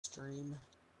stream.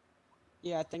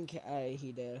 Yeah, I think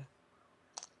he did.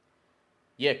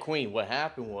 Yeah, Queen. What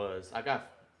happened was I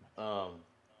got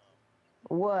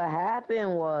What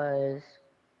happened was,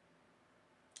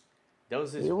 there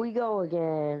was this here we go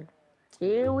again.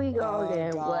 Here we go Oh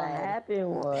again. What God. happened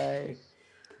was,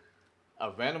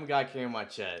 a random guy came in my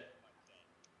chat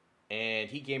and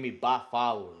he gave me bot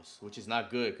followers, which is not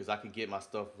good because I could get my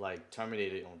stuff like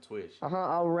terminated on Twitch. a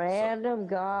So random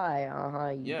guy,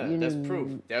 yeah, you that's proof.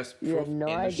 knew, That's you had proof no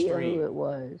in the idea who stream. it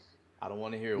was. I don't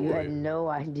want to hear a You had word. no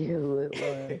idea who it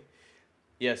was.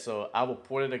 Yeah, so I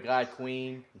reported a guy,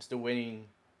 Queen. I'm still waiting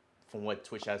from what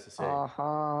Twitch has to say.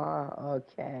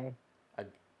 Okay. I,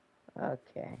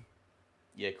 Okay.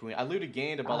 yeah, Queen. I literally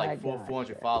gained about I like gotcha.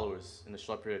 400 followers in a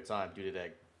short period of time due to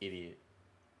that idiot.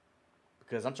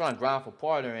 Because I'm trying to grind for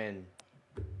partner and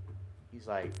he's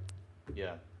like,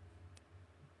 yeah,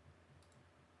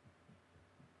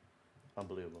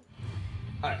 unbelievable.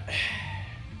 All right.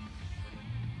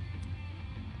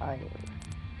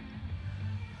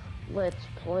 Let's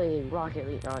play Rocket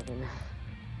League. No,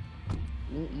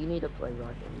 you need to play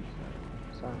Rocket League.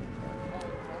 Sorry.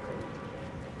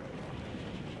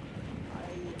 I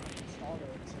installed it.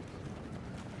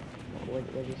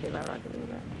 What did you say about Rocket League?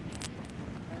 I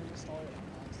installed it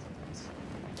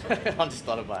on accident. I just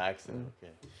thought it by accident.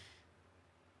 Okay.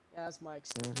 Yeah, that's my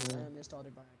excuse. I installed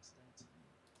it by accident.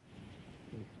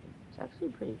 It's actually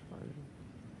pretty fun.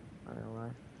 I don't know why.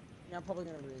 Yeah, I'm probably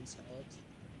gonna reinstall it.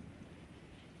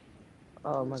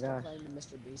 Oh my Still gosh. playing the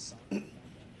Mr. Beast song. in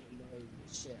the background.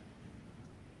 Shit.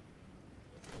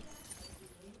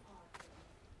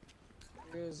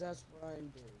 Because that's what I do.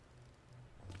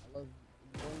 I love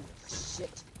doing the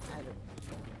shit out of it.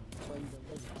 Playing the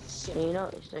living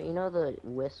shit. So you know the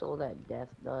whistle that Death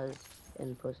does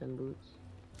in Puss in Boots?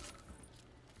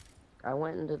 I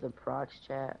went into the prox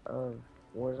chat of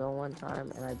Warzone one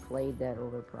time and I played that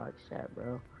over prox chat,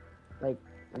 bro. Like,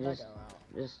 I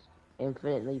just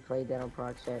infinitely played that on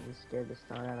prox chat and scared the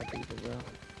stun out of people, bro.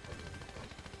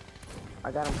 I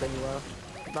got him pretty well.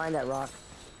 Behind that rock.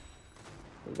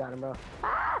 You got him, bro.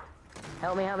 Ah!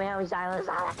 Help me, silence.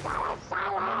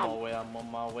 I'm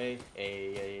on my way.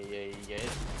 Hey.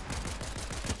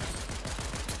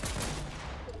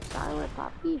 Silent,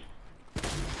 Poppy.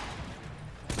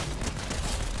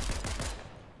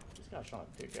 This guy's trying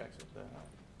to pickaxe with that.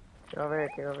 Get over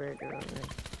here.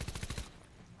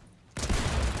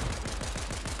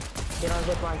 Get on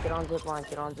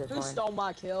zipline. Who stole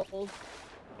my kill?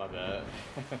 My bad.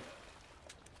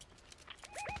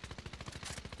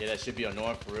 Yeah, that should be a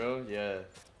norm for real. Yeah.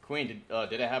 Queen, did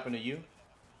that happen to you?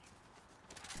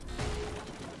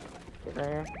 Get right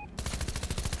here.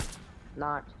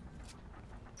 Knocked.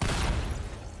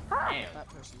 Damn. That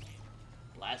person.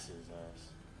 Blast his ass.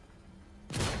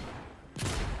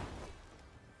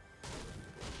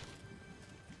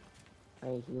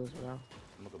 Hey, heals, bro. I'm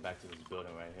gonna go back to this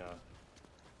building right here.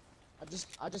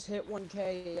 I just hit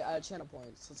 1K channel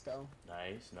points. Let's go.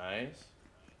 Nice.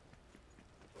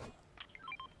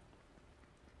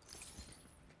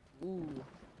 Ooh.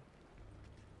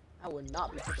 I would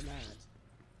not be taking that.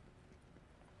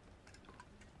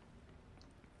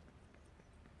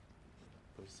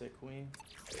 Pretty sick, Queen.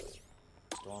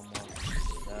 Storm one.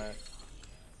 That.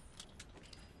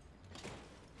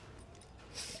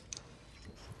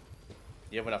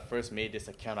 Yeah, when I first made this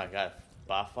account, I got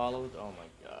bot followed. Oh my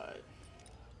god.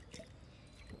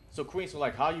 So Queen, so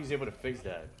like, how you was able to fix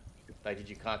that? Like, did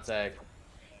you contact,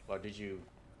 or did you,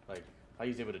 like, how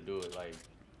you was able to do it? Like,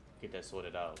 get that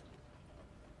sorted out?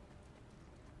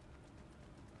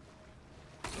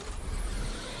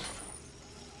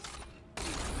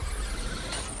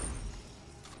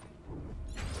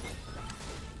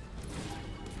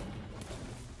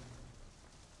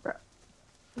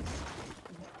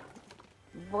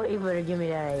 Boy, you better give me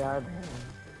that AR, man.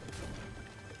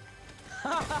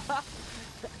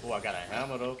 Oh, I got a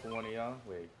hammer though for one of y'all.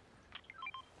 Wait.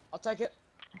 I'll take it.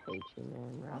 I hate you,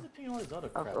 man, How's bro. it picking all this other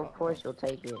crap? Of course you'll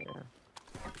take it, bro.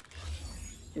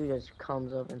 Dude just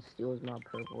comes up and steals my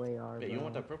purple AR, Wait, bro. you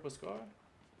want that purple scar?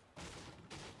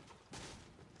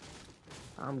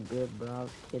 I'm good, bro. I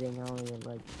was kidding. I don't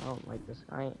like this.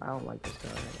 I don't like this guy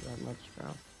that much, bro.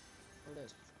 There it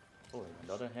is. Oh,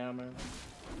 another hammer.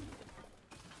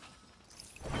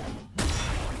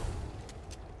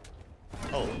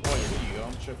 Oh, boy, there you go.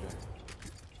 I'm tripping.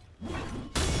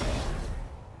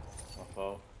 My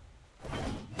fault.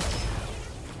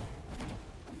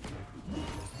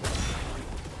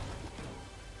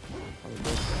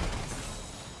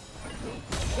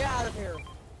 Get out of here.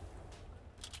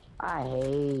 I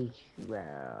hate you,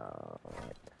 bro.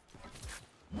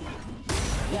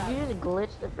 Did you just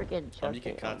glitch the freaking chuck? You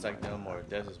can contact them or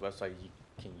there's this website you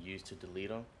can use to delete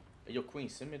them. Hey, yo, Queen,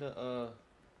 send me the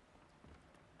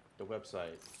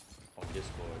website on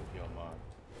Discord if you don't mind.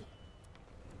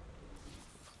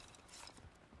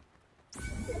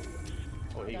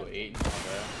 Oh, here you go, 8. Okay.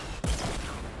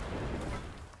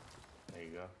 There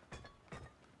you go.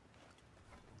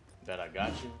 Bet I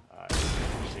got you. Alright,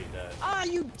 appreciate that. Ah,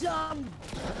 you dumb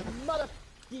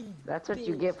motherfucking That's what bitch.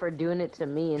 you get for doing it to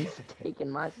me and taking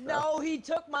my stuff. No, he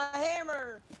took my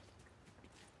hammer.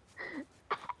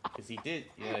 Cause he did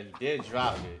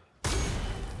drop it.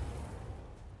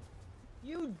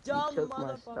 You dumb took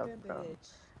my stuff, motherfucking bro.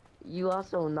 bitch. You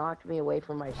also knocked me away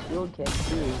from my shield kit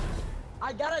too.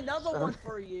 I got another one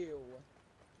for you.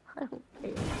 I don't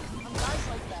care. I'm nice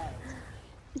like that.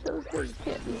 Those things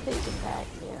can't be taken back,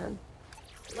 man.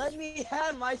 Let me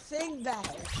have my thing back.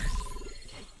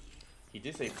 He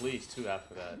did say please too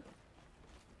after that.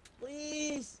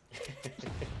 Please.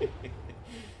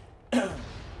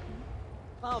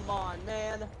 Come on,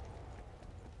 man.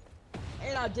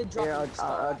 And I did drop Here, it.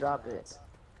 I'll drop it.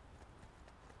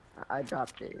 I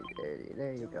dropped it.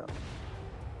 There you go.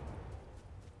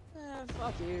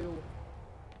 Fuck you.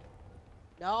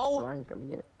 No. Ryan, come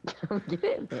get it. Come get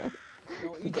it, man.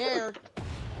 Don't you dare.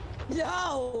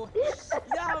 No.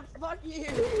 No, fuck you.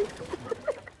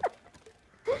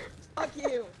 Fuck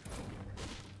you.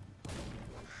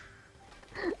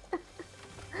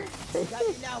 Got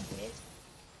you now, bitch.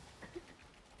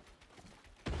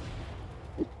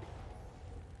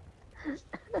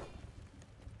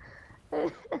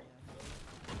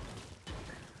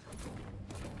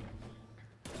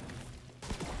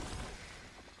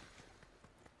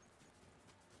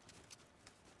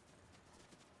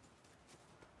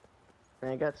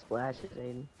 I got splashes,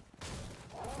 Aiden.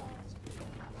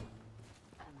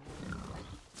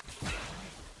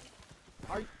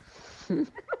 Are you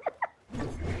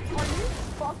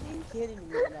fucking kidding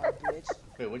me now, bitch?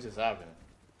 Wait, what just happened?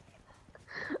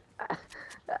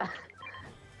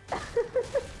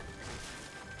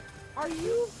 Are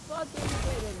you fucking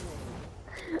kidding me?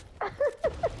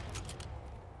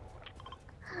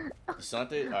 You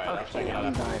sent it? Alright, I'll check it out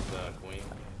after this, Queen.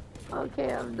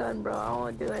 Okay, I'm done, bro. I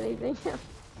won't do anything else.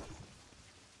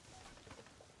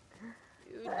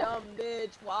 You dumb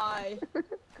bitch, why? You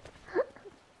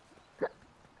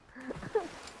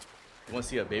wanna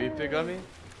see a baby pic of me?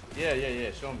 Yeah,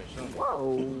 show me.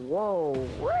 Whoa,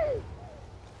 what?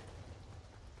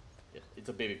 Yeah, it's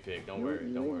a baby pig, don't worry.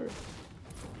 Whoa,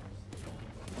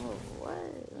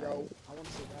 what? Yo, I want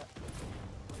to see that.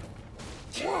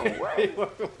 Whoa, what?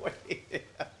 Wait.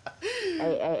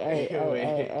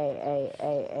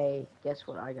 Hey, guess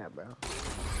what I got, bro?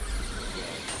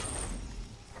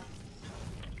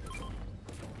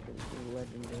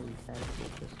 Legendary tactical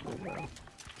pistol, bro.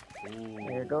 Ooh,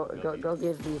 Here, go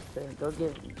give these to, go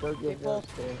give those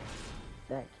to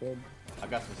that kid. I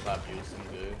got some slap juice, I'm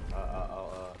good.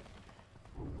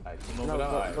 Alright, team over No, there.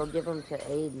 Alright. go give them to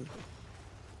Aiden.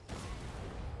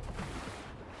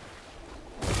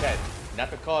 Okay,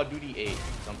 not the Call of Duty 8.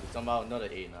 Something about another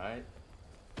 8, alright?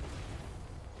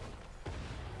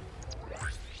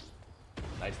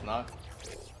 Nice knock.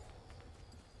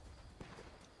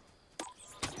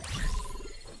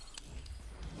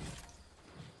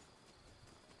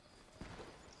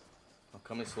 I'm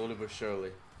coming slowly but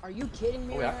surely. Are you kidding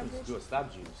me? Oh wait, I right can now, bitch? do a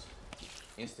slap juice.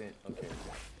 Instant, okay.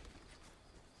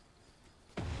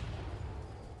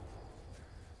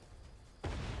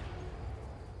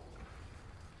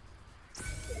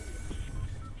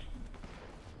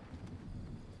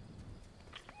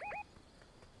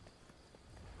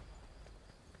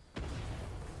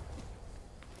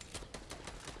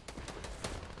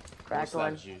 Crack Slap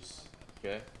one. juice,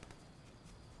 okay?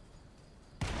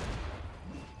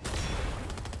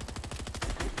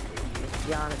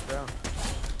 Be honest, bro.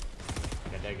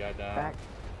 Got that guy down. Crack.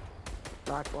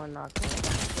 Knock one. Knocked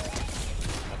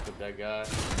up that guy.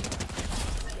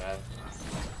 Guy.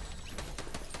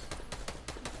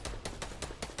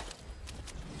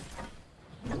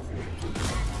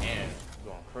 Man,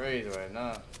 going crazy right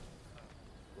now.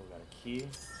 We got a key.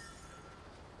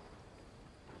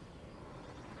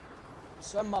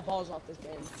 Sweating my balls off this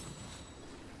game.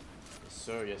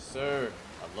 Yes sir.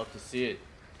 I'd love to see it.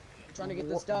 I'm trying to get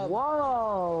this dub.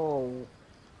 Whoa!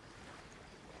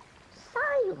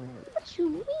 Silent. What you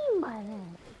mean by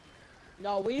that?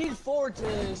 No, we need Ford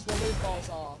to swim his balls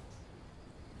off.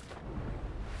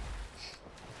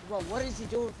 Bro, what is he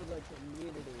doing for the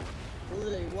community?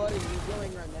 Literally, what is he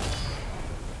doing right now?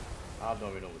 I don't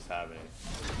even know what's happening.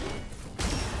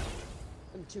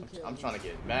 I'm 2 kills. I'm trying to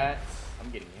get mats. I'm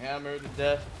getting hammered to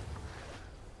death.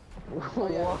 Oh,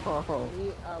 yeah. Whoa.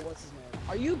 What's his name?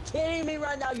 Are you kidding me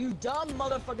right now, you dumb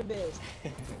motherfucking bitch?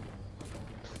 I'm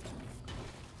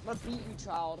gonna beat you,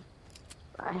 child.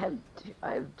 I have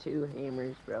two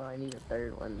hammers, bro. I need a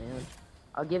third one, man.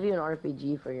 I'll give you an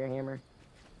RPG for your hammer.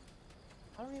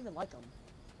 I don't even like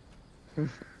them.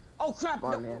 Oh crap!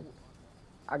 Come on, No. man.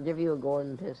 I'll give you a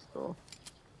golden pistol.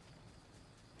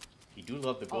 You do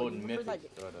love the Oh, you golden remember,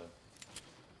 mythic. like-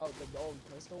 Oh, the gold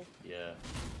pistol. Yeah.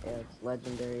 Yeah, it's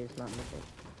legendary. It's not mythic.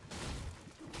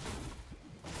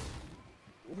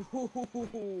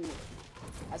 Ooh,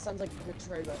 that sounds like a good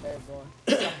trade right there, boy.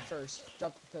 Drop it first.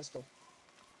 Drop the pistol.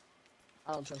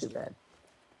 I don't trust Too you. bad.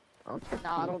 I don't trust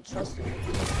Nah, you. I don't trust you.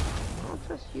 I don't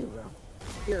trust you, bro.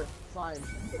 Here, fine.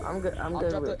 I'm good. I'm I'll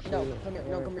good drop with it. No, you. come here.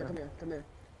 No, come here. Come here. Come here.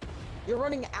 You're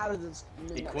running out of this.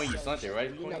 Hey, Queen, you sent it, right,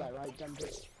 You Queen? know that, right, dumb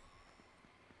bitch?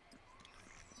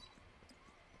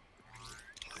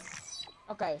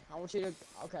 Okay, I want you to.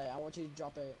 Okay, I want you to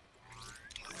drop it.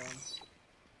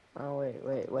 Oh wait.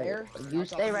 There? You I'll drop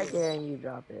stay it right here. there and you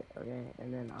drop it, okay?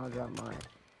 And then I'll drop mine.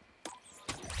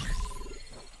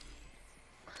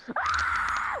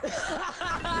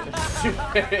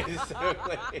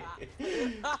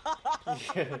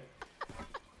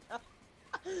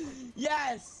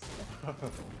 Yes.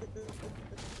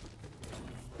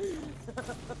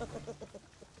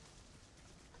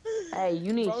 Hey,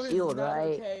 you need Bro, this is shield, not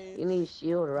right? okay. You need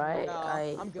shield, right? No,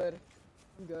 I'm good.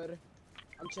 I'm good.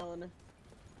 I'm chilling.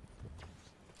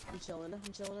 I'm chilling.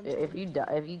 I'm chilling. I'm chilling. If you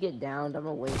die, if you get downed, I'm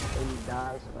gonna wait till you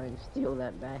die so I can steal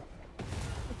that back.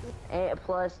 And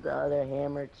plus the other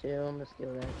hammer too. I'm gonna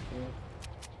steal that too.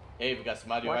 Hey, we got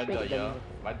somebody Watch right me there, get yo. them.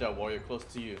 Right there, warrior, close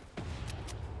to you.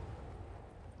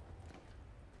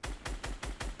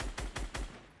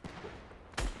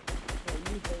 Bro,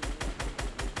 you hate me.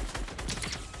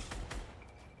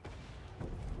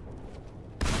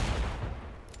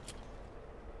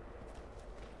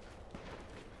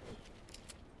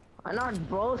 I knocked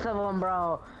both of them,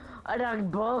 bro. I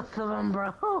knocked both of them,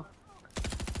 bro. Oh,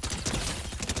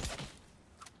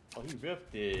 he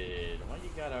ripped it. Why you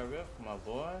got a rip, my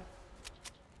boy?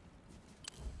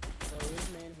 Bro,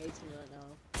 this man hates me right now.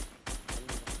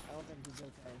 I don't think he's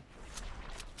okay.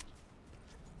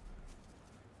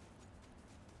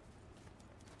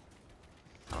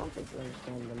 I don't think you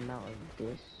understand the amount of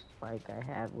dislike I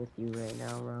have with you right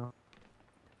now, bro.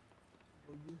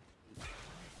 Bro, you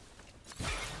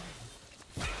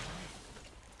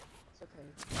It's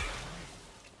okay.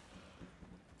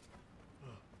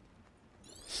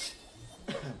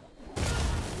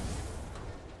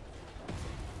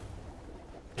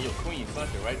 Hey, yo, Queen, you sent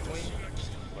it, right, Queen?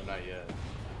 Or not yet?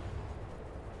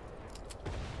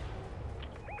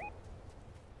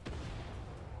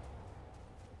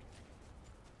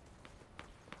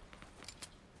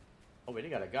 Oh, wait, they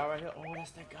got a guy right here? Oh,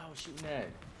 that's that guy I was shooting at.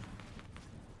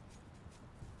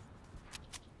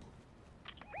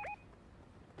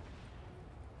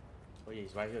 Oh, yeah,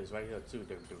 he's right here too,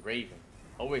 the Raven.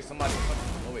 Oh, wait, somebody.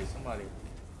 Oh, wait, somebody.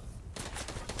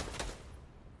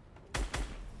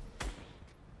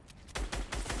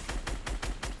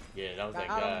 Yeah, that was that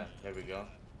Got guy. him. There we go.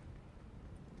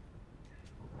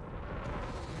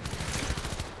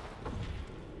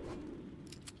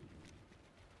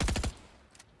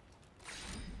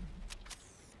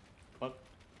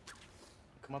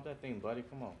 Come up that thing, buddy.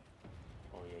 Come on.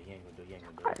 Oh yeah, he ain't gonna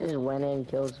do I it. just went in,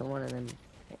 killed someone, and then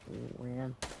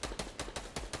ran.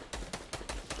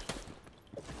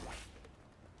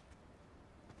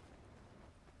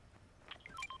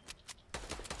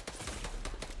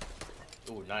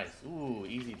 Ooh, nice. Ooh,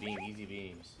 easy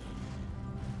beams.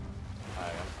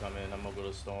 Alright, I'm coming. I'm gonna go to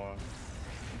the storm.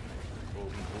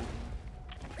 Ooh.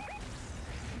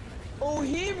 Oh,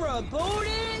 he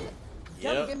rebooted?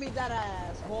 Don't Yep. give me that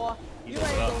ass, boy. He's You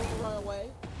ain't up. going to run away.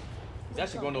 He's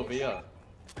actually going over here.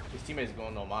 His teammate's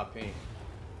going on my ping.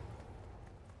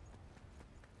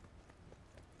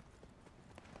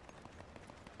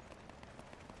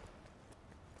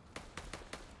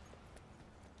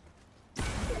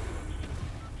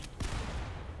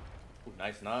 Ooh,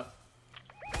 nice knock.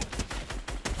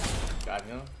 Got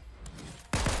him.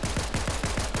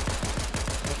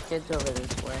 There's kids over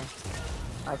this way.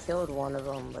 I killed one of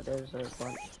them, but there's a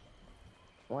bunch.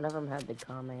 One of them had the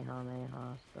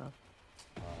Kamehameha stuff.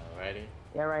 Alrighty.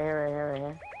 Yeah, right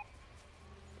here.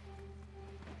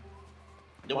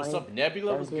 Yo, what's 20, up,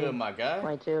 Nebula? What's 17, good, my guy?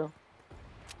 22.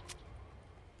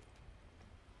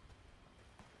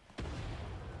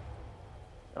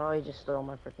 Oh, he just stole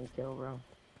my freaking kill, bro.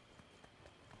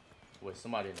 Wait,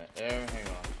 somebody in the air? Hang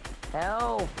on.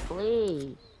 Help,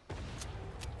 please.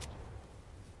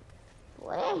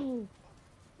 Please.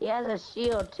 He has a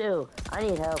shield too. I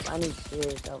need help. I need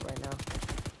serious help right now.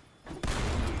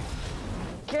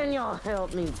 Can y'all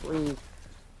help me, please?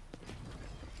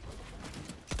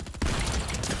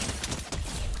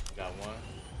 Got one.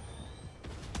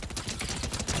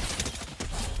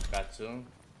 Got two.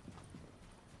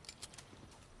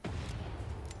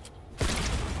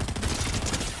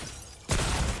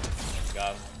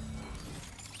 Got him.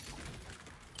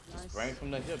 Nice. Spraying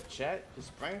from the hip, chat. Just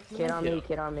spraying from Kid the on hip. me,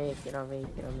 kid on me, kid on me,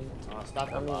 kid on me. Stop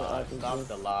the Tell me the lies. RPG. Stop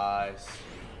the lies.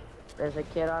 There's a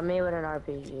kid on me with an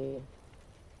RPG.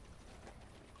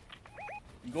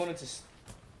 You going into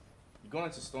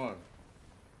storm.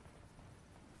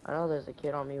 I know there's a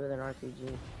kid on me with an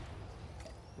RPG.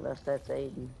 Unless that's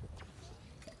Aiden.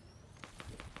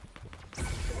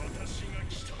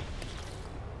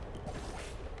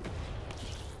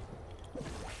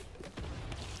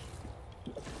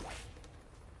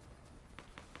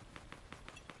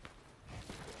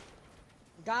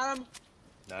 Got him.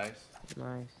 Nice.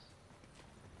 Nice.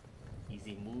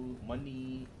 Easy move,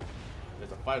 money.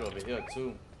 There's a fight over here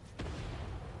too.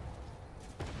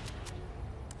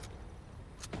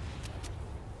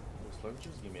 Slurp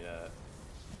juice, give me that.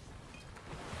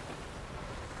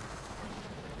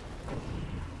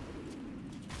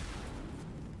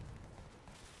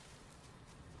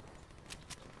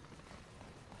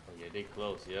 Oh yeah, they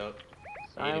close. Yep.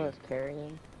 Silas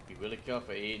carrying. Be really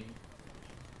careful, Aiden.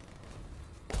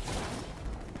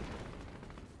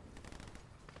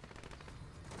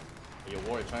 Hey, yo,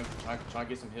 Warrior, try and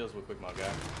get some heals real quick, my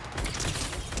guy.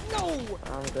 No.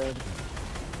 I'm good.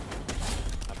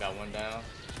 I got one down.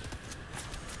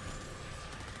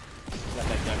 Got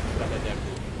that deck. Got that deck.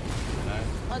 Nice.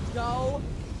 Let's go.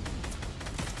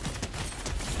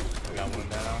 I got one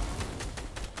down.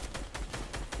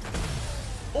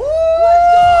 Let's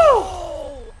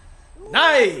go.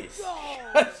 Nice!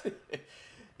 Let's go.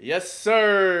 Yes,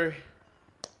 sir.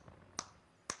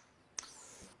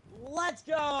 Let's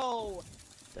go.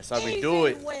 That's how we do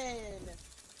it. Win.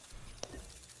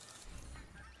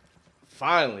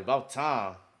 Finally, about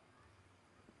time.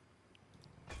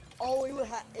 Oh, it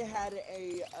had an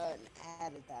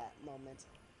ad at that moment.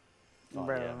 Oh,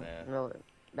 Bro, yeah, man. no,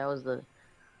 that was the...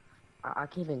 I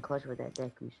can't even clutch with that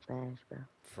deck you smash, bro.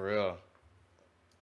 For real.